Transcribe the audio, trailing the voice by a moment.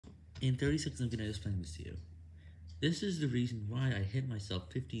In 30 seconds, I'm going to explain this to you. This is the reason why I hit myself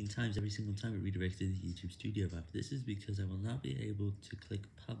 15 times every single time it redirects to the YouTube Studio app. This is because I will not be able to click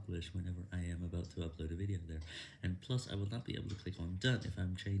publish whenever I am about to upload a video there. And plus, I will not be able to click on done if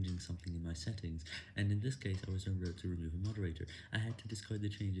I'm changing something in my settings. And in this case, I was about to remove a moderator. I had to discard the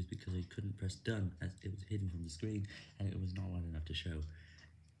changes because I couldn't press done as it was hidden from the screen and it was not wide enough to show.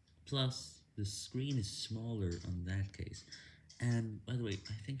 Plus, the screen is smaller on that case. And by the way,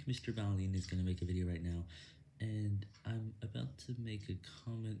 I think Mr. Valian is going to make a video right now, and I'm about to make a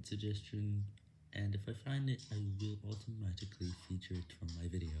comment suggestion, and if I find it, I will automatically feature it from my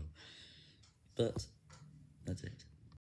video. But that's it.